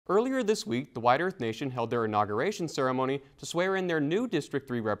Earlier this week, the White Earth Nation held their inauguration ceremony to swear in their new District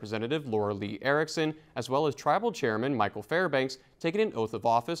 3 representative, Laura Lee Erickson, as well as Tribal Chairman Michael Fairbanks, taking an oath of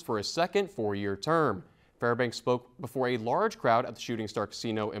office for his second four-year term. Fairbanks spoke before a large crowd at the Shooting Star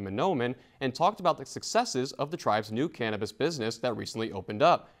Casino in Mahnomen and talked about the successes of the tribe's new cannabis business that recently opened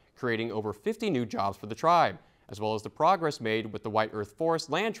up, creating over 50 new jobs for the tribe, as well as the progress made with the White Earth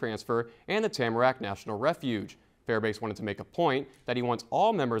Forest land transfer and the Tamarack National Refuge. Fairbanks wanted to make a point that he wants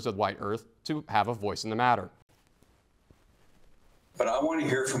all members of White Earth to have a voice in the matter. But I want to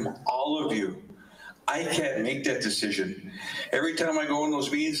hear from all of you. I can't make that decision. Every time I go in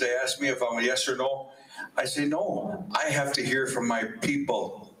those meetings, they ask me if I'm a yes or no. I say no. I have to hear from my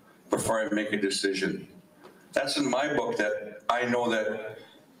people before I make a decision. That's in my book, that I know that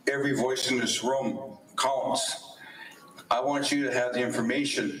every voice in this room counts. I want you to have the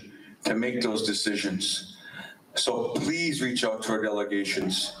information to make those decisions. So please reach out to our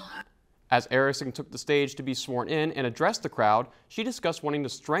delegations. As Erickson took the stage to be sworn in and addressed the crowd, she discussed wanting to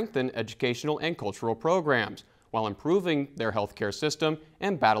strengthen educational and cultural programs while improving their healthcare system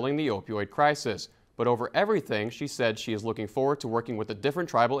and battling the opioid crisis. But over everything, she said she is looking forward to working with the different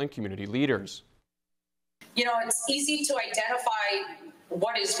tribal and community leaders. You know, it's easy to identify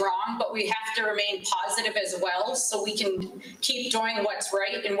what is wrong, but we have to remain positive as well so we can keep doing what's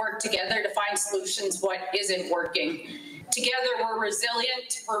right and work together to find solutions what isn't working. Together we're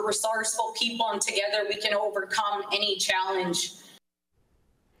resilient, we're resourceful people, and together we can overcome any challenge.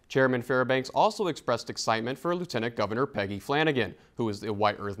 Chairman Fairbanks also expressed excitement for Lieutenant Governor Peggy Flanagan, who is a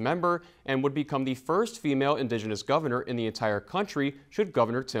White Earth member and would become the first female Indigenous governor in the entire country should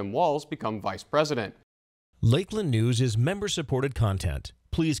Governor Tim Walz become vice president. Lakeland News is member-supported content.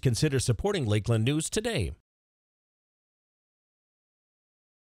 Please consider supporting Lakeland News today.